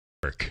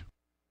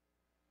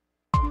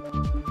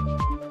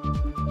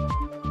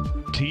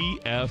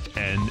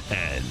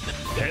TFNN.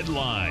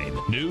 Headline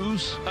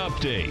News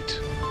Update.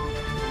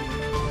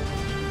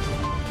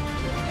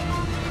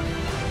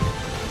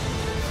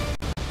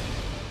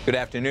 Good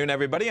afternoon,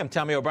 everybody. I'm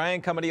Tommy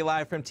O'Brien, coming to you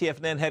live from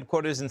TFNN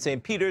headquarters in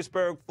St.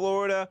 Petersburg,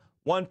 Florida.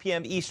 1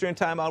 p.m. Eastern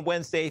time on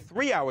Wednesday.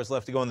 3 hours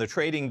left to go in the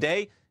trading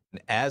day.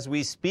 And as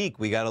we speak,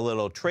 we got a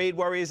little trade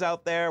worries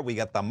out there. We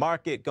got the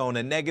market going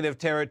in negative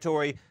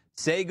territory.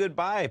 Say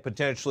goodbye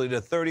potentially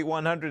to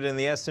 3,100 in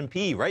the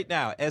S&P. Right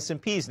now,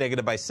 S&P's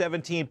negative by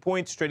 17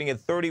 points, trading at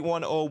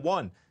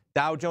 3101.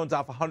 Dow Jones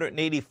off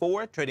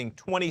 184, trading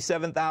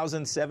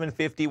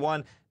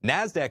 27,751.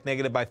 NASDAQ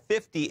negative by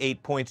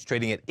 58 points,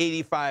 trading at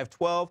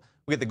 85.12.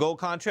 We get the gold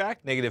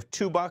contract, negative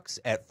 $2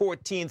 at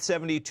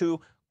 14.72.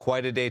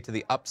 Quite a day to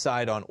the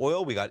upside on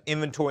oil. We got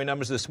inventory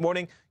numbers this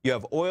morning. You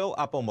have oil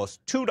up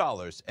almost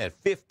 $2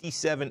 at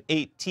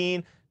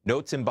 57.18.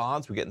 Notes and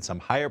bonds, we're getting some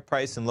higher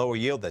price and lower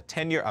yield. The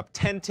 10-year up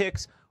 10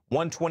 ticks,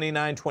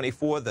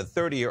 129.24. The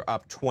 30-year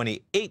up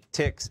 28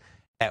 ticks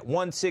at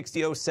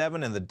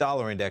 160.07. And the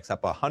dollar index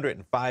up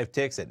 105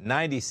 ticks at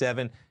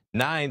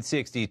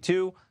 97.962.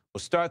 We'll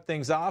start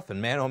things off.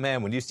 And man, oh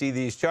man, when you see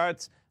these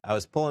charts, I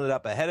was pulling it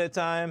up ahead of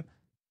time,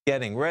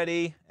 getting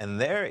ready, and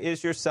there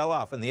is your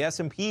sell-off. And the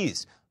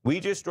S&Ps,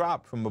 we just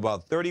dropped from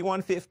about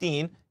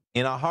 31.15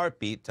 in a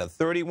heartbeat to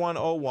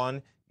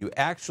 31.01. You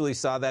actually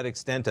saw that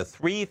extend to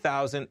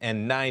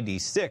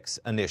 3,096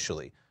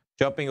 initially.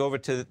 Jumping over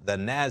to the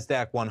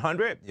NASDAQ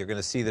 100, you're going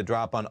to see the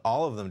drop on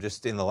all of them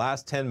just in the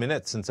last 10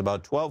 minutes since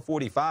about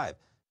 12:45.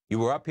 You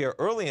were up here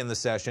early in the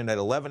session at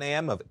 11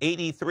 a.m. of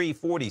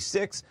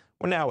 83.46.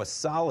 We're now a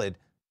solid,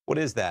 what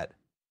is that?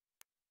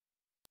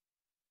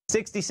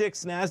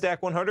 66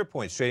 NASDAQ 100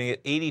 points, trading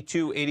at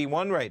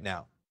 82.81 right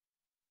now.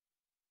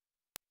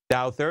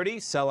 Dow 30,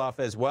 sell-off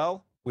as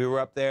well. We were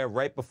up there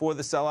right before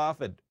the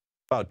sell-off at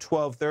about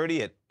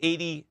 12:30 at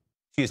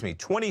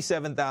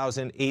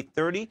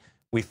 27,830.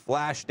 We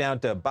flashed down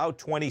to about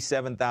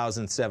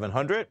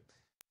 27,700.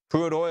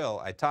 Crude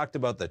oil, I talked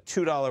about the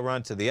 $2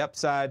 run to the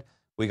upside.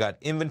 We got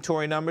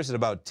inventory numbers at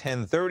about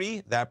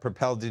 10:30. That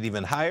propelled it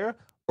even higher.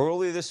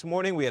 Early this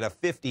morning, we had a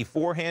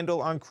 54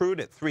 handle on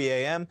crude at 3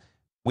 a.m.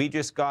 We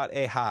just got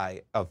a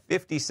high of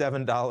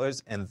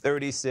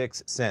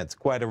 $57.36.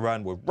 Quite a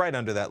run. We're right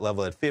under that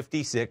level at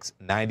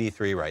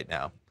 56.93 right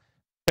now.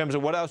 In terms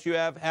of what else you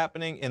have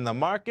happening in the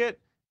market,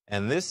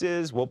 and this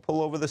is, we'll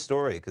pull over the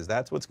story because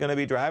that's what's going to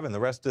be driving the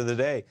rest of the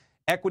day.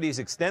 Equities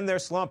extend their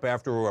slump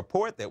after a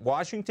report that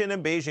Washington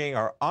and Beijing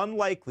are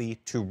unlikely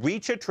to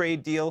reach a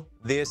trade deal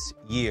this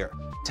year.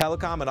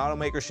 Telecom and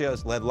automaker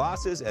shares led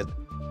losses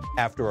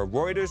after a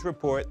Reuters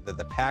report that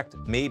the pact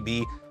may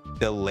be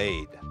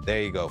delayed.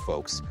 There you go,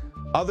 folks.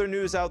 Other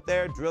news out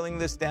there, drilling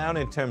this down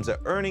in terms of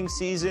earnings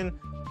season.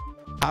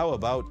 How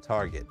about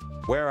Target?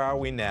 Where are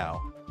we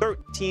now?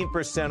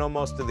 13%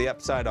 almost to the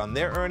upside on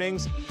their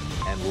earnings,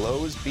 and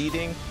Lowe's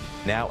beating,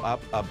 now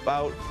up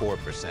about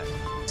 4%.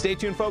 Stay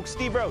tuned, folks.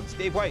 Steve Rhodes,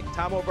 Dave White,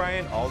 Tom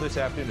O'Brien, all this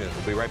afternoon.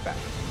 We'll be right back.